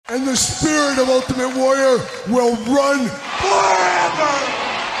And the spirit of Ultimate Warrior will run forever!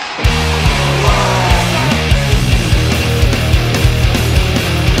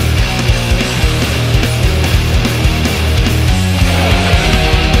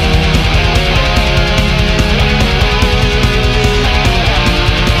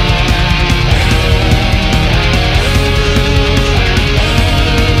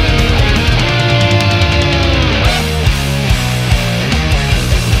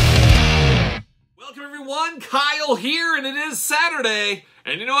 Kyle here, and it is Saturday,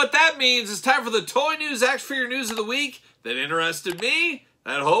 and you know what that means. It's time for the Toy News Action Figure News of the Week that interested me,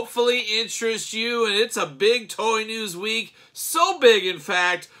 that hopefully interests you, and it's a big Toy News week. So big, in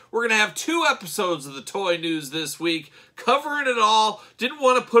fact, we're going to have 2 episodes of the Toy News this week, covering it all. Didn't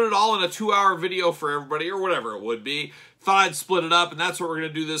want to put it all in a 2-hour video for everybody, or whatever it would be. Thought I'd split it up, and that's what we're going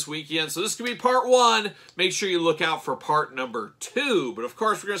to do this weekend. So this could be part 1. Make sure you look out for part number 2. But of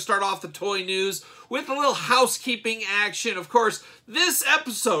course, we're going to start off the Toy News with a little housekeeping action. Of course, this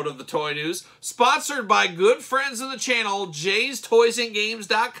episode of the Toy News, sponsored by good friends of the channel,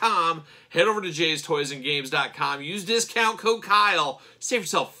 JaysToysAndGames.com. Head over to JaysToysAndGames.com. Use discount code Kyle. Save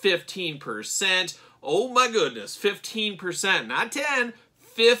yourself 15%. Oh my goodness, 15%. Not 10,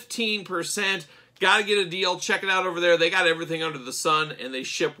 15%. Gotta get a deal. Check it out over there. They got everything under the sun, and they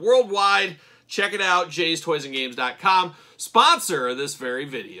ship worldwide. Check it out, JaysToysAndGames.com. Sponsor of this very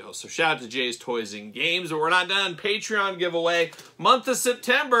video. So shout out to Jay's Toys and Games. But we're not done. Patreon giveaway. Month of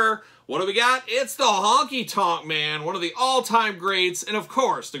September. What do we got? It's the Honky Tonk Man, one of the all-time greats, and of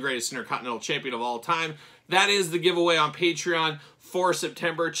course, the greatest Intercontinental Champion of all time. That is the giveaway on Patreon for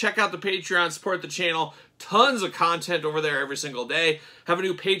September. Check out the Patreon, support the channel. Tons of content over there every single day. Have a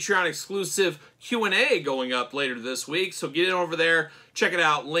new Patreon exclusive Q&A going up later this week, so get in over there. Check it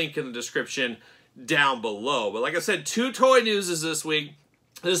out. Link in the description down below. But like I said, 2 toy newses this week.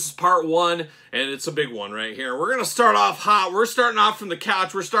 This is part 1, and it's a big one right here. We're going to start off hot. We're starting off from the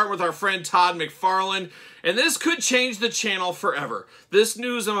couch. We're starting with our friend Todd McFarlane, and this could change the channel forever. This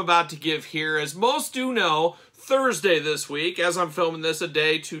news I'm about to give here, as most do know, Thursday this week, as I'm filming this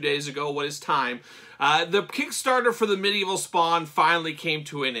 2 days ago, what is time? The Kickstarter for the Medieval Spawn finally came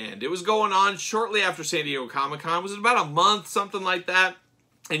to an end. It was going on shortly after San Diego Comic-Con. Was it about a month, something like that?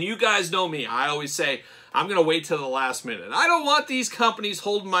 And you guys know me. I always say, I'm going to wait till the last minute. I don't want these companies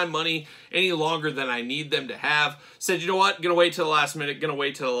holding my money any longer than I need them to have. Said, you know what? Going to wait till the last minute. Going to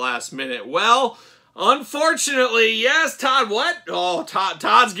wait till the last minute. Well, unfortunately, yes, Todd, what? Oh,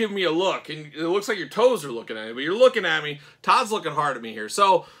 Todd's giving me a look. And it looks like your toes are looking at me, but you're looking at me. Todd's looking hard at me here.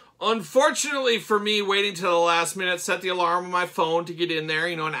 So, unfortunately for me, waiting till the last minute, set the alarm on my phone to get in there,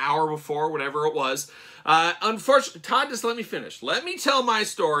 you know, an hour before, whatever it was. Unfortunately, Todd, just let me finish. Let me tell my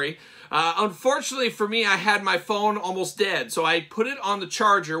story. Unfortunately for me, I had my phone almost dead, so I put it on the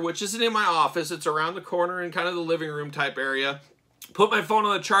charger, which isn't in my office. It's around the corner in kind of the living room type area. Put my phone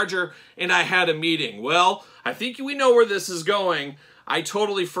on the charger, and I had a meeting. Well, I think we know where this is going. I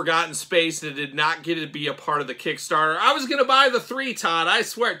totally forgot in space and did not get to be a part of the Kickstarter. I was going to buy the 3, Todd. I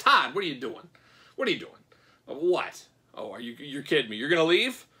swear. Todd, what are you doing? What are you doing? What? Oh, you're kidding me. You're going to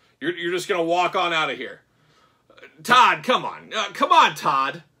leave? You're just going to walk on out of here. Todd, come on. Come on,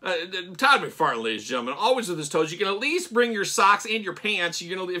 Todd. Todd McFarlane, ladies and gentlemen. Always with his toes. You can at least bring your socks and your pants.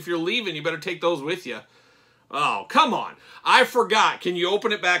 If you're leaving, you better take those with you. Oh, come on. I forgot. Can you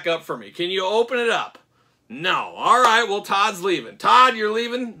open it back up for me? Can you open it up? No. All right, well, Todd's leaving. Todd, you're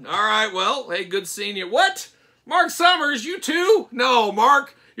leaving? All right, well, hey, good seeing you. What? Mark Summers, you too? No,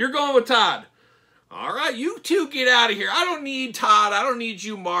 Mark, you're going with Todd. All right, you two get out of here. I don't need Todd. I don't need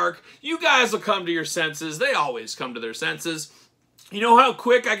you, Mark. You guys will come to your senses. They always come to their senses. You know how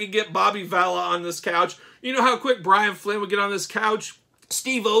quick I could get Bobby Valla on this couch? You know how quick Brian Flynn would get on this couch?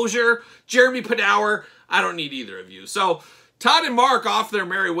 Steve Ozier, Jeremy Padower. I don't need either of you. So Todd and Mark off their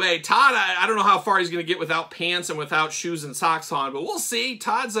merry way. Todd, I don't know how far he's going to get without pants and without shoes and socks on, but we'll see.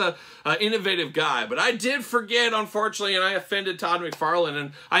 Todd's a innovative guy. But I did forget, unfortunately, and I offended Todd McFarlane,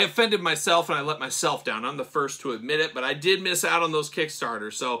 and I offended myself, and I let myself down. I'm the first to admit it, but I did miss out on those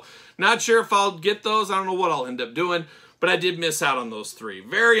Kickstarters. So not sure if I'll get those. I don't know what I'll end up doing, but I did miss out on those 3.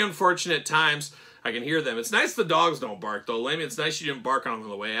 Very unfortunate times. I can hear them. It's nice the dogs don't bark, though. Lemmy, it's nice you didn't bark on them on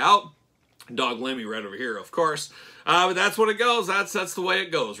the way out. Dog Lemmy right over here, of course. But that's what it goes. That's the way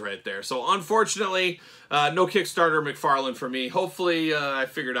it goes right there. So unfortunately, no Kickstarter McFarlane for me. Hopefully I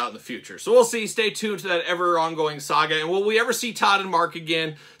figure it out in the future. So we'll see. Stay tuned to that ever ongoing saga. And will we ever see Todd and Mark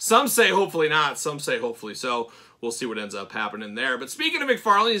again? Some say hopefully not. Some say hopefully so. we'll see what ends up happening there. But speaking of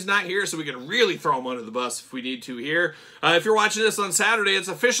McFarlane, he's not here, so we can really throw him under the bus if we need to here. If you're watching this on Saturday, it's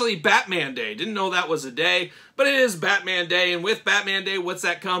officially Batman Day. Didn't know that was a day, but it is Batman Day. And with Batman Day, what's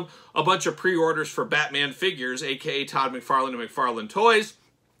that come? A bunch of pre-orders for Batman figures, aka Todd McFarlane and McFarlane Toys.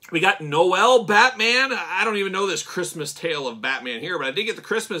 We got Noel Batman. I don't even know this Christmas tale of Batman here, but I did get the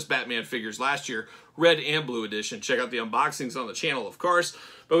Christmas Batman figures last year, red and blue edition. Check out the unboxings on the channel, of course.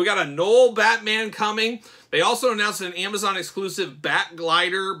 But we got a Noel Batman coming. They also announced an Amazon exclusive Bat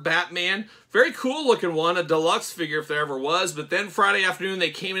Glider Batman. Very cool looking one, a deluxe figure if there ever was. But then Friday afternoon they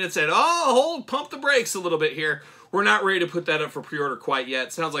came in and said, oh, pump the brakes a little bit here. We're not ready to put that up for pre-order quite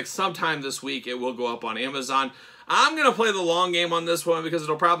yet. Sounds like sometime this week it will go up on Amazon. I'm going to play the long game on this one because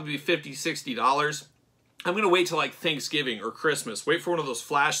it'll probably be $50, $60. I'm going to wait till like Thanksgiving or Christmas. Wait for one of those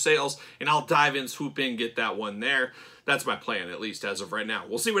flash sales, and I'll dive in, swoop in, get that one there. That's my plan, at least as of right now.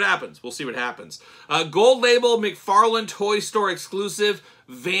 We'll see what happens. We'll see what happens. Gold label McFarlane Toy Store exclusive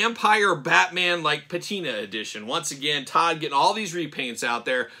Vampire Batman like Patina edition. Once again, Todd getting all these repaints out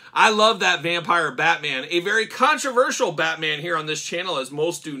there. I love that Vampire Batman. A very controversial Batman here on this channel, as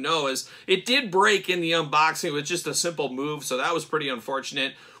most do know, as it did break in the unboxing with just a simple move, so that was pretty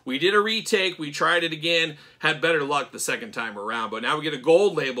unfortunate. We did a retake, we tried it again, had better luck the second time around, but now we get a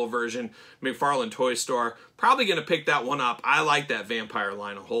gold label version, McFarlane Toy Store. Probably going to pick that one up. I like that Vampire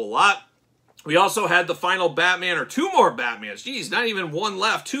line a whole lot. We also had the final Batman, or two more Batmans. Geez, not even one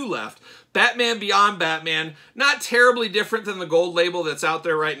left, two left. Batman Beyond Batman, not terribly different than the gold label that's out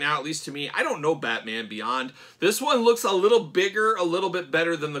there right now, at least to me. I don't know Batman Beyond. This one looks a little bigger, a little bit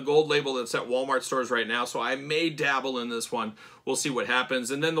better than the gold label that's at Walmart stores right now, so I may dabble in this one. We'll see what happens.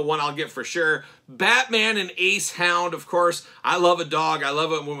 And then the one I'll get for sure, Batman and Ace Hound, of course. I love a dog. I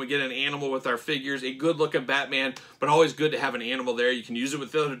love it when we get an animal with our figures. A good-looking Batman, but always good to have an animal there. You can use it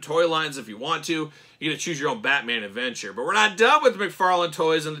with the other toy lines if you want to. You get to choose your own Batman adventure. But we're not done with McFarlane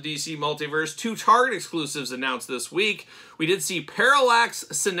Toys in the DC Multiverse. Two Target exclusives announced this week. We did see Parallax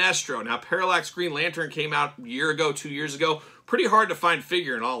Sinestro. Now, Parallax Green Lantern came out a year ago, 2 years ago. Pretty hard to find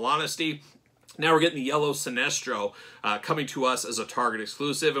figure, in all honesty. Now we're getting the yellow Sinestro coming to us as a Target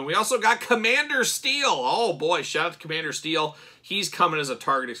exclusive. And we also got Commander Steel. Oh boy, shout out to Commander Steel. He's coming as a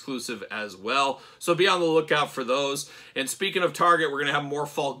Target exclusive as well. So be on the lookout for those. And speaking of Target, we're going to have more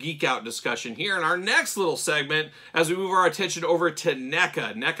Fall Geek Out discussion here in our next little segment as we move our attention over to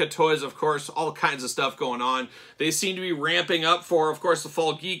NECA. NECA Toys, of course, all kinds of stuff going on. They seem to be ramping up for, of course, the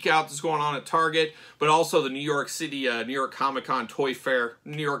Fall Geek Out that's going on at Target, but also the New York City, New York Comic-Con Toy Fair,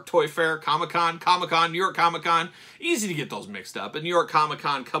 New York Toy Fair, Comic-Con, New York Comic-Con. Easy to get those mixed up. But New York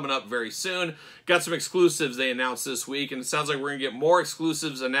Comic-Con coming up very soon. Got some exclusives they announced this week, and it sounds like we're going to get more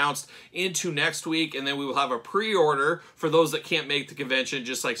exclusives announced into next week, and then we will have a pre-order for those that can't make the convention.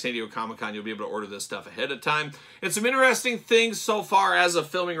 Just like San Diego Comic-Con, you'll be able to order this stuff ahead of time. And some interesting things so far as of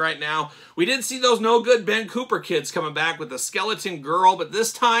filming right now. We did see those no good Ben Cooper kids coming back with the Skeleton Girl, but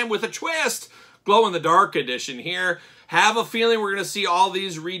this time with a twist. Glow-in-the-Dark edition here. Have a feeling we're going to see all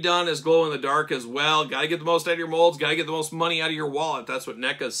these redone as glow-in-the-dark as well. Got to get the most out of your molds. Got to get the most money out of your wallet. That's what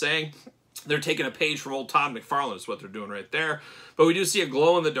NECA is saying. They're taking a page from old Todd McFarlane is what they're doing right there. But we do see a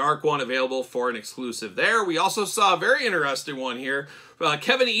glow-in-the-dark one available for an exclusive there. We also saw a very interesting one here.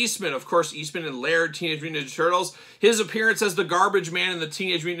 Kevin Eastman, of course, Eastman and Laird, Teenage Mutant Ninja Turtles. His appearance as the Garbage Man in the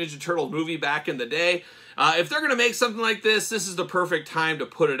Teenage Mutant Ninja Turtles movie back in the day. If they're going to make something like this is the perfect time to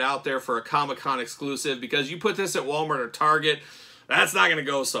put it out there for a Comic-Con exclusive, because you put this at Walmart or Target, that's not going to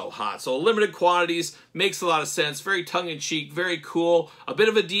go so hot. So limited quantities makes a lot of sense. Very tongue-in-cheek, very cool. A bit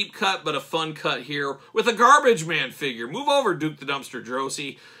of a deep cut, but a fun cut here with a Garbage Man figure. Move over, Duke the Dumpster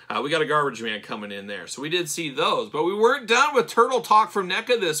Drosy. We got a Garbage Man coming in there. So we did see those. But we weren't done with Turtle Talk from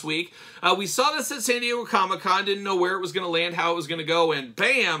NECA this week. We saw this at San Diego Comic-Con. Didn't know where it was going to land, how it was going to go. And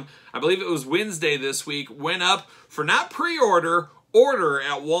bam, I believe it was Wednesday this week, went up for not pre-order, order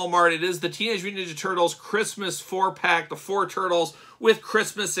at Walmart. It is the Teenage Mutant Ninja Turtles Christmas 4-pack, the 4 turtles with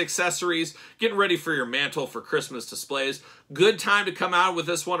Christmas accessories. Getting ready for your mantle for Christmas displays. Good time to come out with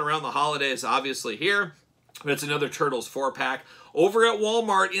this one around the holidays, obviously here. But it's another Turtles 4-pack. Over at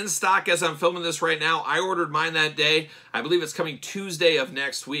Walmart, in stock as I'm filming this right now. I ordered mine that day. I believe it's coming Tuesday of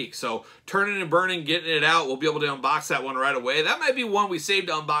next week. So turning and burning, getting it out. We'll be able to unbox that one right away. That might be one we saved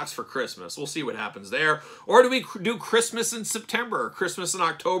to unbox for Christmas. We'll see what happens there. Or do we do Christmas in September or Christmas in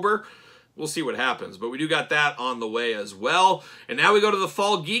October? We'll see what happens, but we do got that on the way as well. And now we go to the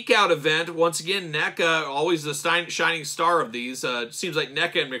Fall Geek Out event. Once again, NECA, always the shining star of these. It seems like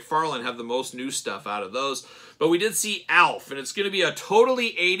NECA and McFarlane have the most new stuff out of those. but we did see Alf, and it's going to be a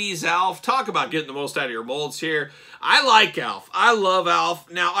totally 80s Alf. Talk about getting the most out of your molds here. I like Alf. I love Alf.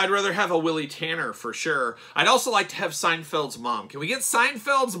 Now, I'd rather have a Willie Tanner for sure. I'd also like to have Seinfeld's mom. Can we get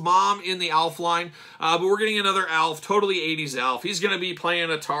Seinfeld's mom in the Alf line? But we're getting another Alf, totally 80s Alf. He's going to be playing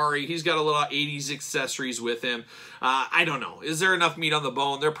Atari. He's got a little 80s accessories with him. I don't know. Is there enough meat on the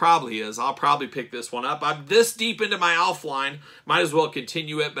bone? There probably is. I'll probably pick this one up. I'm this deep into my Alf line. Might as well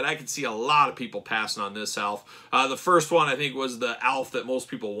continue it, but I can see a lot of people passing on this Alf. The first one, I think, was the Alf that most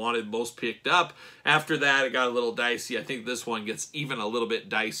people wanted, most picked up. After that, it got a little dicey. I think this one gets even a little bit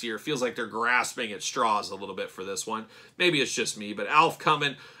dicier. Feels like they're grasping at straws a little bit for this one. Maybe it's just me, but Alf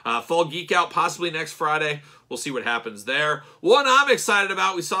coming. Fall Geek Out possibly next Friday. We'll see what happens there. One I'm excited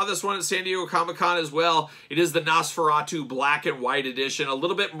about, we saw this one at San Diego Comic-Con as well. It is the Nosferatu Black and White Edition. A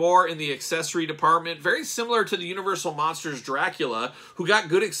little bit more in the accessory department. Very similar to the Universal Monsters Dracula, who got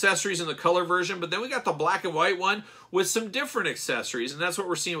good accessories in the color version, but then we got the black and white one with some different accessories, and that's what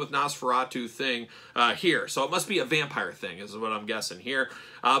we're seeing with Nosferatu thing here. So it must be a vampire thing, is what I'm guessing here.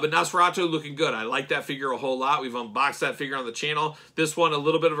 But Nosferatu looking good. I like that figure a whole lot. We've unboxed that figure on the channel. This one, a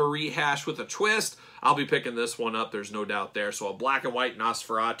little bit of a rehash with a twist. I'll be picking this one up, there's no doubt there. So a black and white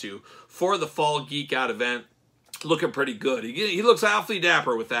Nosferatu for the Fall Geek Out event. Looking pretty good. He looks awfully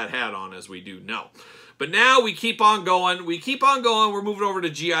dapper with that hat on, as we do know. But now we keep on going. We keep on going. We're moving over to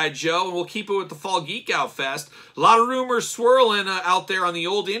G.I. Joe, and we'll keep it with the Fall Geek Out Fest. A lot of rumors swirling out there on the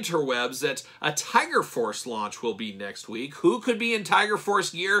old interwebs that a Tiger Force launch will be next week. Who could be in Tiger Force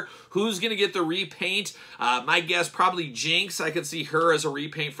gear? Who's going to get the repaint? My guess, probably Jakks. I could see her as a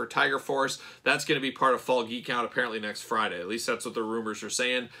repaint for Tiger Force. That's going to be part of Fall Geek Out apparently next Friday. At least that's what the rumors are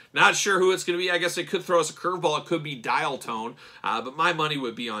saying. Not sure who it's going to be. I guess it could throw us a curveball. It could be Dial Tone. But my money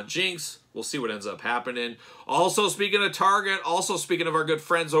would be on Jakks. We'll see what ends up happening. Also, speaking of Target, also speaking of our good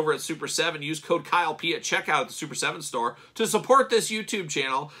friends over at Super 7, use code KyleP at checkout at the Super 7 store to support this YouTube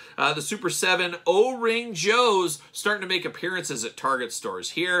channel. The Super 7 O-Ring Joes starting to make appearances at Target stores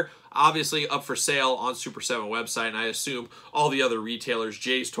here. Obviously up for sale on Super 7 website, and I assume all the other retailers,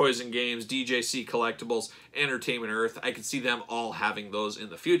 Jay's Toys and Games, DJC Collectibles, Entertainment Earth, I could see them all having those in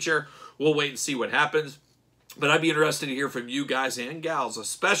the future. We'll wait and see what happens. But I'd be interested to hear from you guys and gals,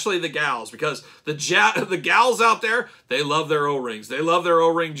 especially the gals, because the gals out there, they love their O-rings. They love their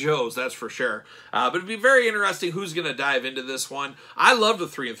O-ring Joes, that's for sure. But it'd be very interesting who's going to dive into this one. I loved the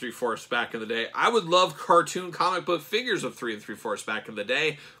 3 3/4 back in the day. I would love cartoon comic book figures of 3 3/4 back in the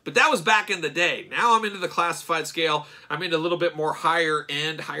day, but that was back in the day. Now I'm into the classified scale. I'm into a little bit more higher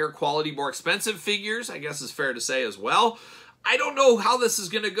end, higher quality, more expensive figures, I guess is fair to say as well. I don't know how this is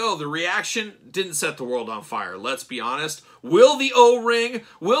going to go. The reaction didn't set the world on fire, let's be honest. Will the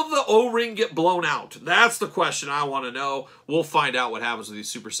O-ring get blown out? That's the question I want to know. We'll find out what happens with these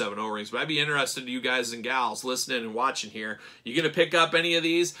Super 7 O-rings, but I'd be interested in you guys and gals listening and watching here. You going to pick up any of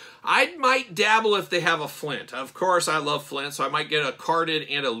these? I might dabble if they have a Flint. Of course, I love Flint, so I might get a carded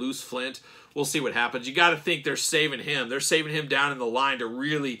and a loose Flint. We'll see what happens. You got to think they're saving him. They're saving him down in the line to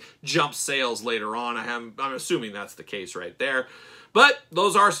really jump sales later on. I'm assuming that's the case right there. But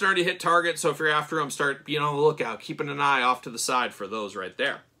those are starting to hit target, so if you're after them, start being on the lookout, keeping an eye off to the side for those right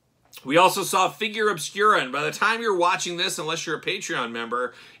there. We also saw Figure Obscura, and by the time you're watching this, unless you're a Patreon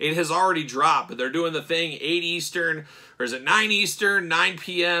member, it has already dropped. But they're doing the thing 8 Eastern, or is it 9 Eastern, 9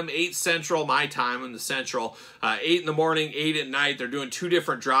 p.m., 8 Central, my time in the Central, 8 in the morning, 8 at night. They're doing 2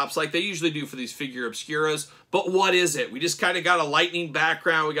 different drops like they usually do for these Figure Obscuras. But what is it? We just kind of got a lightning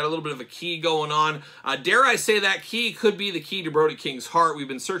background. We got a little bit of a key going on. Dare I say that key could be the key to Brody King's heart. We've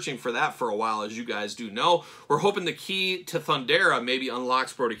been searching for that for a while, as you guys do know. We're hoping the key to Thundera maybe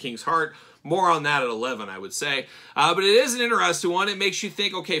unlocks Brody King's heart. More on that at 11, I would say. But it is an interesting one. It makes you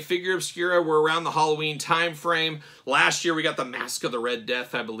think, okay, Figure Obscura, we're around the Halloween time frame. Last year, we got the Mask of the Red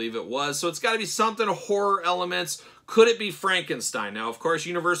Death, I believe it was. So it's got to be something, horror elements. Could it be Frankenstein? Now, of course,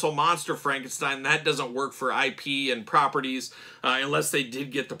 Universal Monster Frankenstein, that doesn't work for IP and properties unless they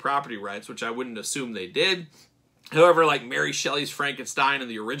did get the property rights, which I wouldn't assume they did. However, like Mary Shelley's Frankenstein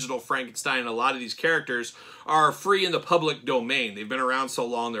and the original Frankenstein, a lot of these characters are free in the public domain. They've been around so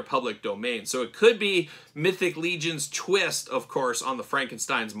long, they're public domain. So it could be Mythic Legion's twist, of course, on the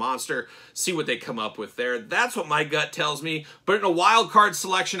Frankenstein's monster. See what they come up with there. That's what my gut tells me. But in a wild card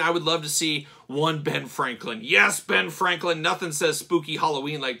selection, I would love to see one Ben Franklin. Yes, Ben Franklin. Nothing says spooky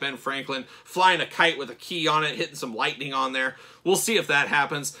Halloween like Ben Franklin flying a kite with a key on it, hitting some lightning on there. We'll see if that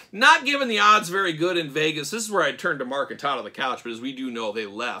happens. Not giving the odds very good in Vegas. This is where I turned to Mark and Todd on the couch, but as we do know, they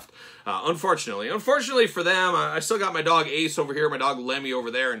left. Unfortunately. Unfortunately for them, I still got my dog Ace over here, my dog Lemmy over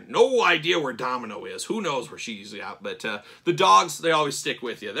there, and no idea where Domino is. Who knows where she's at, but the dogs, they always stick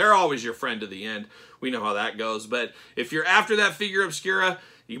with you. They're always your friend to the end. We know how that goes, but if you're after that figure obscura,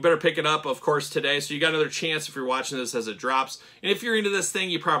 you better pick it up, of course, today. So you got another chance if you're watching this as it drops. And if you're into this thing,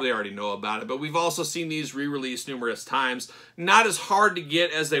 you probably already know about it. But we've also seen these re-released numerous times. Not as hard to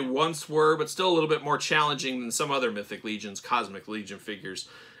get as they once were, but still a little bit more challenging than some other Mythic Legions, Cosmic Legion figures,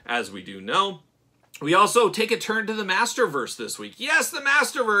 as we do know. We also take a turn to the Masterverse this week. Yes, the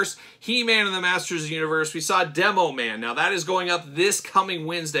Masterverse, He-Man and the Masters of the Universe. We saw Demo Man. Now, that is going up this coming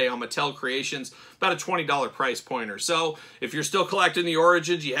Wednesday on Mattel Creations, about a $20 price point or so. If you're still collecting the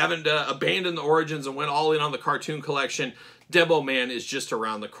Origins, you haven't abandoned the Origins and went all in on the cartoon collection, Demo Man is just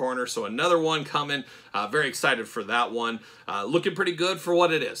around the corner, so another one coming. Very excited for that one. Looking pretty good for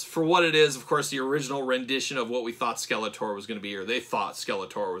what it is. For what it is, of course, the original rendition of what we thought Skeletor was going to be, or they thought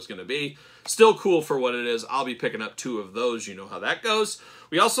Skeletor was going to be. Still cool for what it is. I'll be picking up 2 of those. You know how that goes.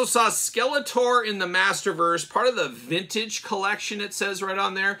 We also saw Skeletor in the Masterverse, part of the vintage collection, it says right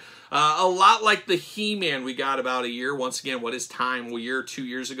on there. A lot like the He-Man we got about a year. Once again, what is time? A year, 2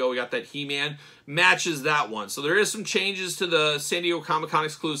 years ago, we got that He-Man. Matches that one. So there is some changes to the San Diego Comic-Con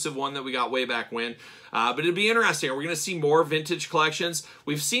exclusive one that we got way back when. But it'll be interesting. Are we going to see more vintage collections?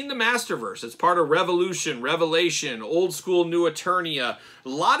 We've seen the Masterverse. It's part of Revolution, Revelation, Old School, New Eternia. A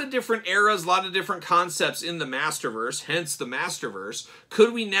lot of different eras, a lot of different concepts in the Masterverse, hence the Masterverse.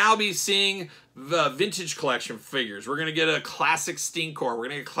 Could we now be seeing the vintage collection figures? We're going to get a classic Stinkor. We're going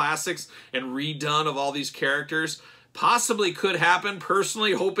to get classics and redone of all these characters. Possibly could happen.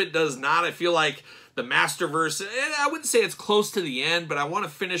 Personally, hope it does not. I feel like the Masterverse, I wouldn't say it's close to the end, but I want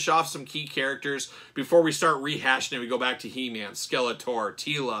to finish off some key characters before we start rehashing and we go back to He-Man, Skeletor,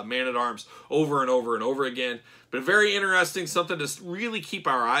 Teela, Man-at-Arms over and over and over again. But very interesting, something to really keep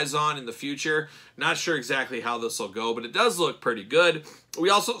our eyes on in the future. Not sure exactly how this will go, but it does look pretty good. We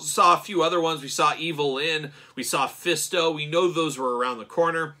also saw a few other ones. We saw Evil Lyn. We saw Fisto. We know those were around the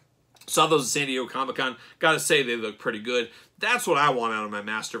corner. Saw those at San Diego Comic-Con. Gotta say, they look pretty good. That's what I want out of my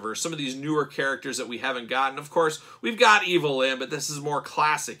Masterverse. Some of these newer characters that we haven't gotten. Of course, we've got Evil Lyn, but this is more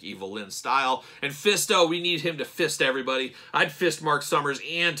classic Evil Lyn style. And Fisto, we need him to fist everybody. I'd fist Mark Summers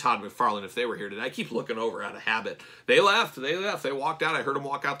and Todd McFarlane if they were here today. I keep looking over out of habit. They left. They left. They walked out. I heard them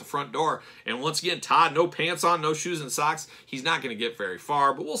walk out the front door. And once again, Todd, no pants on, no shoes and socks. He's not going to get very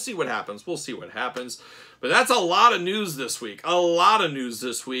far, but we'll see what happens. We'll see what happens. But that's a lot of news this week. A lot of news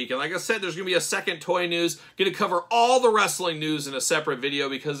this week. And like I said, there's going to be a second toy news. Going to cover all the wrestling news in a separate video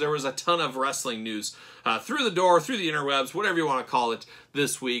because there was a ton of wrestling news through the door, through the interwebs, whatever you want to call it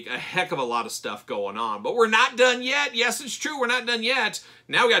this week. A heck of a lot of stuff going on. But we're not done yet. Yes, it's true. We're not done yet.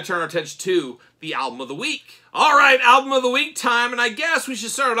 Now we got to turn our attention to the Album of the Week. All right, Album of the Week time. And I guess we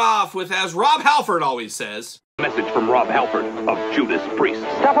should start it off with, as Rob Halford always says, message from Rob Halford of Judas Priest.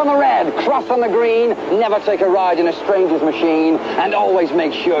 Step on the red, cross on the green, never take a ride in a stranger's machine, and always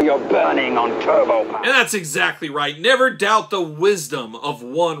make sure you're burning on turbo power. And that's exactly right. Never doubt the wisdom of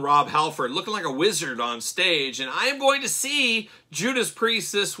one Rob Halford, looking like a wizard on stage. And I am going to see Judas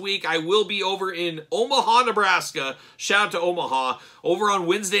Priest this week. I will be over in Omaha, Nebraska. Shout out to Omaha. Over on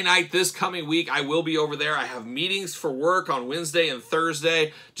Wednesday night this coming week, I will be over there. I have meetings for work on Wednesday and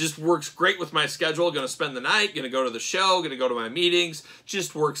Thursday. Just works great with my schedule. Going to spend the night, going to go to the show, going to go to my meetings.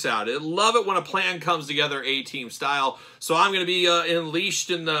 Just works out. I love it when a plan comes together A-team style. So I'm going to be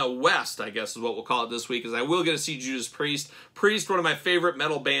unleashed in the West, I guess is what we'll call it this week, as I will get to see Judas Priest. Priest, one of my favorite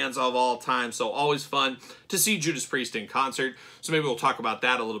metal bands of all time, so always fun to see Judas Priest in concert. So maybe we'll talk about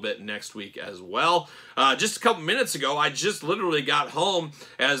that a little bit next week as well. Just a couple minutes ago, I just literally got home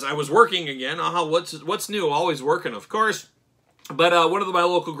as I was working again. What's new? Always working, of course. But one of my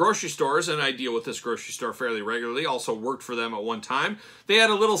local grocery stores, and I deal with this grocery store fairly regularly, also worked for them at one time. They had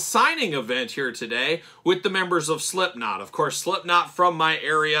a little signing event here today with the members of Slipknot. Of course, Slipknot from my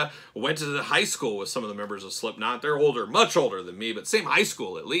area. Went to the high school with some of the members of Slipknot. They're older, much older than me, but same high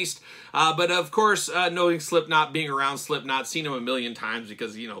school at least. But of course, knowing Slipknot, being around Slipknot, seen them a million times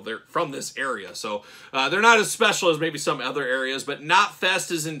because, you know, they're from this area. So they're not as special as maybe some other areas, but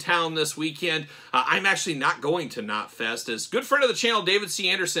Knotfest is in town this weekend. I'm actually not going to Knotfest, as good friend of the channel, David C.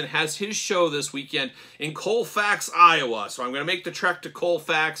 Anderson, has his show this weekend in Colfax, Iowa. So I'm going to make the trek to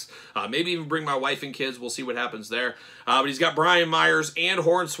Colfax, maybe even bring my wife and kids. We'll see what happens there. But he's got Brian Myers and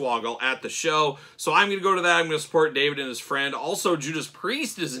Hornswoggle at the show. So I'm going to go to that. I'm going to support David and his friend. Also, Judas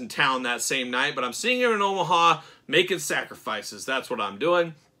Priest is in town that same night, but I'm seeing him in Omaha making sacrifices. That's what I'm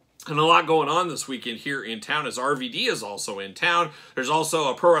doing. And a lot going on this weekend here in town, as RVD is also in town. There's also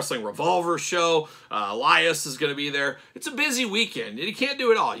a Pro Wrestling Revolver show. Elias is going to be there. It's a busy weekend, and you can't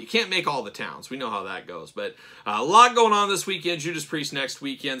do it all. You can't make all the towns. We know how that goes. But a lot going on this weekend. Judas Priest next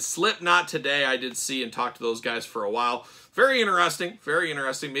weekend. Slipknot today. I did see and talk to those guys for a while. Very interesting. Very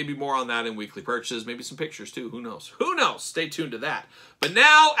interesting. Maybe more on that in weekly purchases. Maybe some pictures, too. Who knows? Who knows? Stay tuned to that. But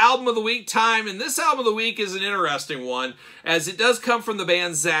now, Album of the Week time, and this Album of the Week is an interesting one, as it does come from the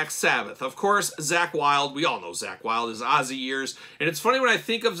band Zakk Sabbath. Of course, Zakk Wylde, we all know Zakk Wylde, is Ozzy years, and it's funny when I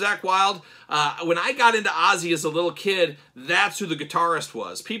think of Zakk Wylde, when I got into Ozzy as a little kid, that's who the guitarist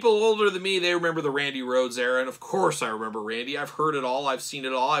was. People older than me, they remember the Randy Rhoads era, and of course I remember Randy. I've heard it all, I've seen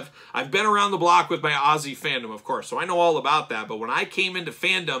it all, I've been around the block with my Ozzy fandom, of course, so I know all about that, but when I came into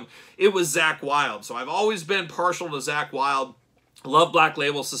fandom, it was Zakk Wylde, so I've always been partial to Zakk Wylde. Love Black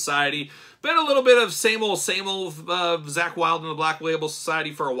Label Society. Been a little bit of same old Zakk Wylde and the Black Label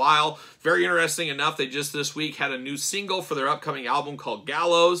Society for a while. Very interesting enough, they just this week had a new single for their upcoming album called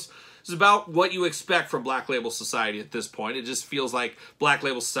Gallows. It's about what you expect from Black Label Society at this point. It just feels like Black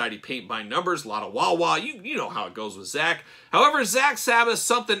Label Society paint by numbers, a lot of wah-wah. You know how it goes with Zakk. However, Zakk Sabbath,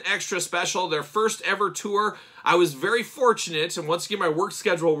 something extra special. Their first ever tour. I was very fortunate, and once again, my work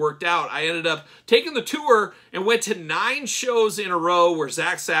schedule worked out. I ended up taking the tour and went to 9 shows in a row where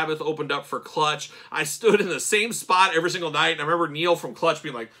Zakk Sabbath opened up for Clutch. I stood in the same spot every single night, and I remember Neil from Clutch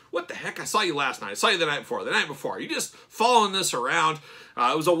being like, "What the heck? I saw you last night. I saw you the night before. You just following this around."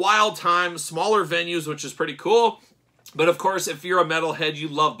 It was a wild time, smaller venues, which is pretty cool. But of course, if you're a metalhead, you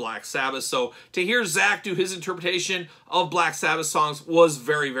love Black Sabbath. So to hear Zakk do his interpretation of Black Sabbath songs was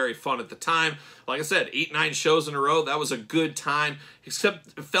very, very fun at the time. Like I said, 8, 9 shows in a row. That was a good time,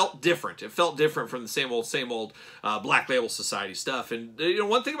 except it felt different. It felt different from the same old Black Label Society stuff. And you know,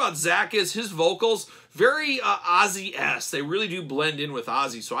 one thing about Zakk is his vocals, very Ozzy-esque. They really do blend in with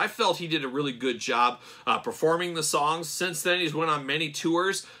Ozzy. So I felt he did a really good job performing the songs. Since then, he's went on many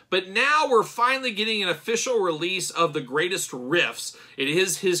tours. But now we're finally getting an official release of the greatest riffs. It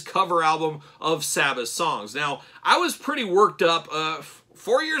is his cover album of Sabbath songs. Now, I was pretty worked up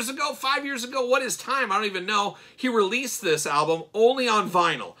 4 years ago, 5 years ago, what is time? I don't even know. He released this album only on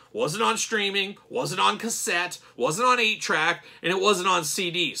vinyl. Wasn't on streaming, wasn't on cassette, wasn't on 8-track, and it wasn't on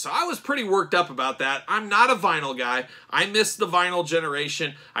CD. So I was pretty worked up about that. I'm not a vinyl guy. I miss the vinyl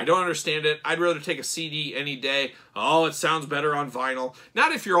generation. I don't understand it. I'd rather take a CD any day. Oh, it sounds better on vinyl.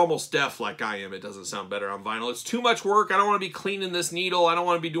 Not if you're almost deaf like I am. It doesn't sound better on vinyl. It's too much work. I don't want to be cleaning this needle. I don't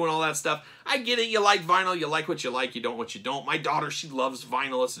want to be doing all that stuff. I get it. You like vinyl. You like what you like. You don't what you don't. My daughter, she loves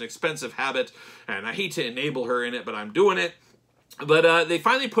vinyl. It's an expensive habit, and I hate to enable her in it, but I'm doing it. But they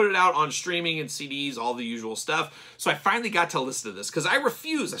finally put it out on streaming and CDs, all the usual stuff. So I finally got to listen to this because I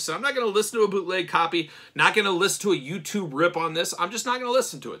refuse. I said, I'm not going to listen to a bootleg copy, not going to listen to a YouTube rip on this. I'm just not going to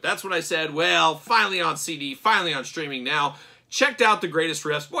listen to it. That's what I said. Well, finally on CD, finally on streaming now. Checked out the greatest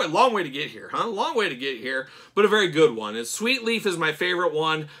riffs. Boy, long way to get here, huh? Long way to get here, but a very good one. And Sweet Leaf is my favorite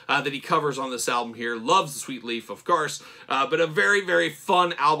one that he covers on this album here. Loves the Sweet Leaf, of course, but a very, very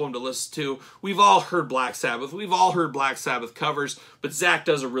fun album to listen to. We've all heard Black Sabbath. We've all heard Black Sabbath covers, but Zakk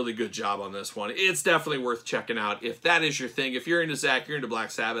does a really good job on this one. It's definitely worth checking out if that is your thing. If you're into Zakk, you're into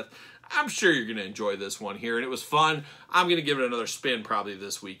Black Sabbath, I'm sure you're going to enjoy this one here, and it was fun. I'm going to give it another spin probably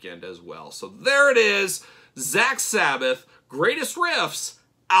this weekend as well. So there it is, Zakk Sabbath, Greatest Riffs,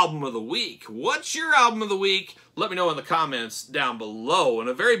 Album of the Week. What's your Album of the Week? Let me know in the comments down below. And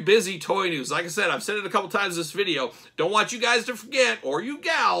a very busy toy news. Like I said, I've said it a couple times in this video. Don't want you guys to forget, or you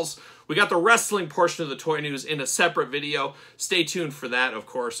gals, we got the wrestling portion of the toy news in a separate video. Stay tuned for that, of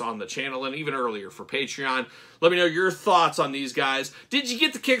course, on the channel and even earlier for Patreon. Let me know your thoughts on these guys. Did you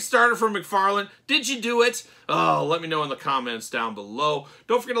get the Kickstarter from McFarlane? Did you do it? Oh, let me know in the comments down below.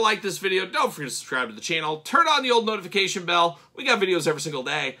 Don't forget to like this video. Don't forget to subscribe to the channel. Turn on the old notification bell. We got videos every single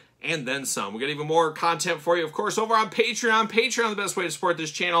day and then some. We got even more content for you, of course, over on Patreon. Patreon, the best way to support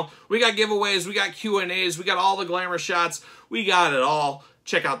this channel. We got giveaways. We got Q&As. We got all the glamour shots. We got it all.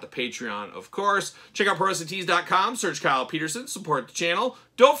 Check out the Patreon, of course. Check out ProWrestlingTees.com. Search Kyle Peterson. Support the channel.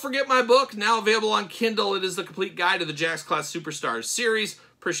 Don't forget my book, now available on Kindle. It is the complete guide to the Jakks Class Superstars series.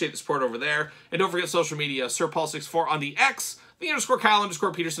 Appreciate the support over there. And don't forget social media. SirPaul64 on the X, the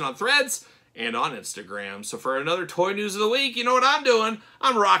 _Kyle_Peterson on Threads, and on Instagram. So for another toy news of the week, you know what I'm doing.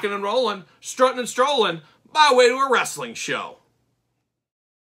 I'm rocking and rolling, strutting and strolling, my way to a wrestling show.